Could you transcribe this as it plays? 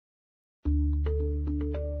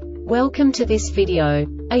Welcome to this video.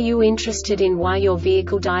 Are you interested in why your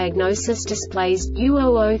vehicle diagnosis displays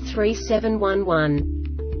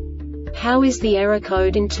U003711? How is the error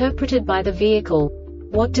code interpreted by the vehicle?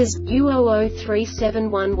 What does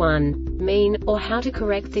U003711 mean, or how to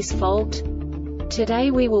correct this fault? Today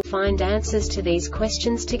we will find answers to these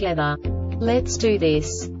questions together. Let's do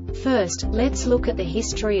this. First, let's look at the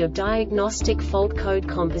history of diagnostic fault code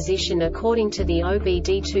composition according to the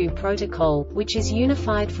OBD2 protocol, which is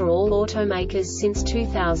unified for all automakers since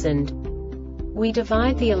 2000. We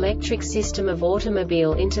divide the electric system of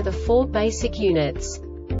automobile into the four basic units: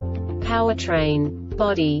 powertrain,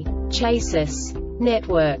 body, chassis,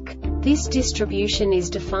 network. This distribution is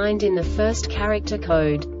defined in the first character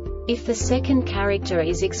code. If the second character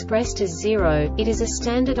is expressed as 0, it is a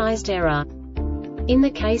standardized error. In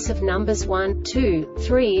the case of numbers 1, 2,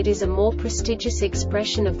 3, it is a more prestigious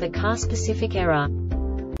expression of the car-specific error.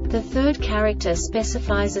 The third character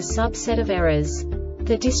specifies a subset of errors.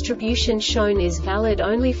 The distribution shown is valid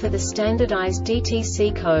only for the standardized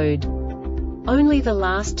DTC code. Only the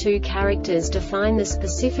last two characters define the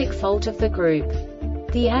specific fault of the group.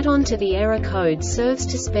 The add-on to the error code serves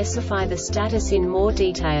to specify the status in more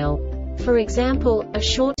detail. For example, a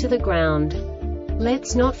short to the ground.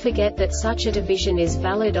 Let's not forget that such a division is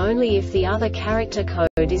valid only if the other character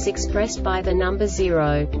code is expressed by the number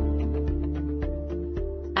 0.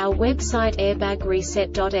 Our website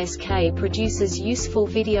airbagreset.sk produces useful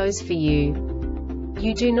videos for you.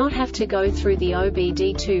 You do not have to go through the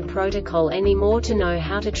OBD2 protocol anymore to know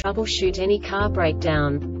how to troubleshoot any car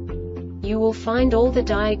breakdown. You will find all the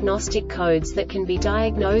diagnostic codes that can be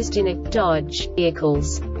diagnosed in a Dodge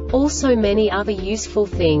vehicles. Also many other useful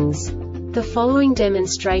things. The following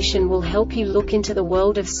demonstration will help you look into the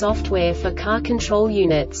world of software for car control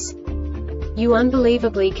units. You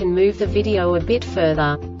unbelievably can move the video a bit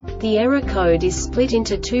further. The error code is split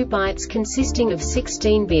into 2 bytes consisting of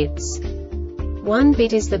 16 bits. 1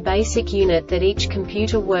 bit is the basic unit that each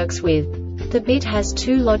computer works with. The bit has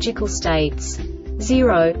 2 logical states: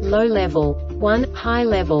 0, low level, 1, high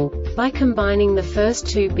level. By combining the first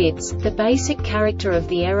 2 bits, the basic character of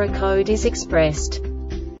the error code is expressed.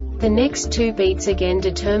 The next 2 beats again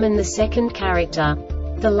determine the second character.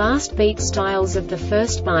 The last beat styles of the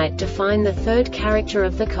first byte define the third character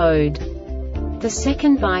of the code. The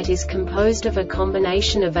second byte is composed of a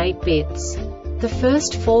combination of 8 bits. The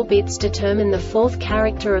first 4 bits determine the fourth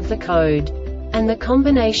character of the code. And the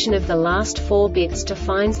combination of the last 4 bits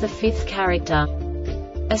defines the fifth character.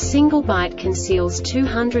 A single byte conceals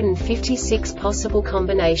 256 possible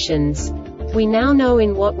combinations. We now know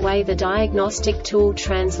in what way the diagnostic tool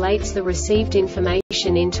translates the received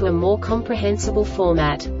information into a more comprehensible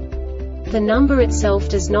format. The number itself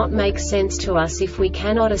does not make sense to us if we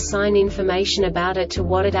cannot assign information about it to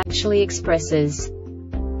what it actually expresses.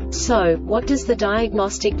 So, what does the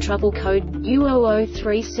diagnostic trouble code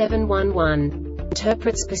U003711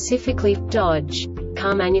 interpret specifically for Dodge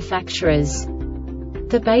car manufacturers?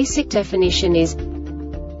 The basic definition is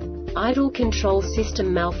idle control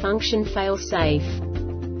system malfunction fail-safe.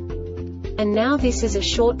 And now this is a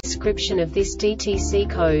short description of this DTC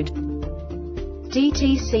code.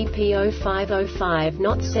 DTC P0505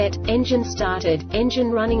 not set, engine started,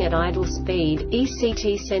 engine running at idle speed,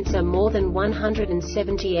 ECT sensor more than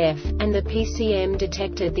 170 F, and the PCM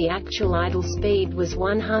detected the actual idle speed was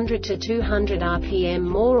 100 to 200 RPM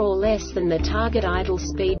more or less than the target idle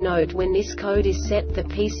speed.Note. When this code is set, the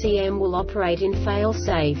PCM will operate in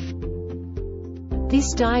fail-safe.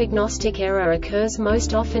 This diagnostic error occurs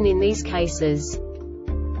most often in these cases.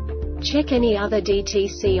 Check any other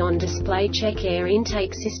DTC on display. Check air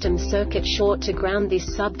intake system circuit short to ground. This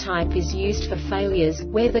subtype is used for failures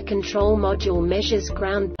where the control module measures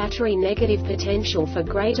ground battery negative potential for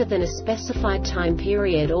greater than a specified time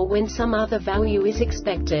period or when some other value is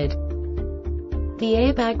expected. The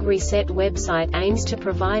Airbag Reset website aims to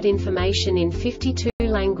provide information in 52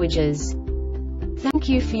 languages. Thank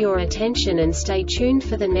you for your attention and stay tuned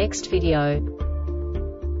for the next video.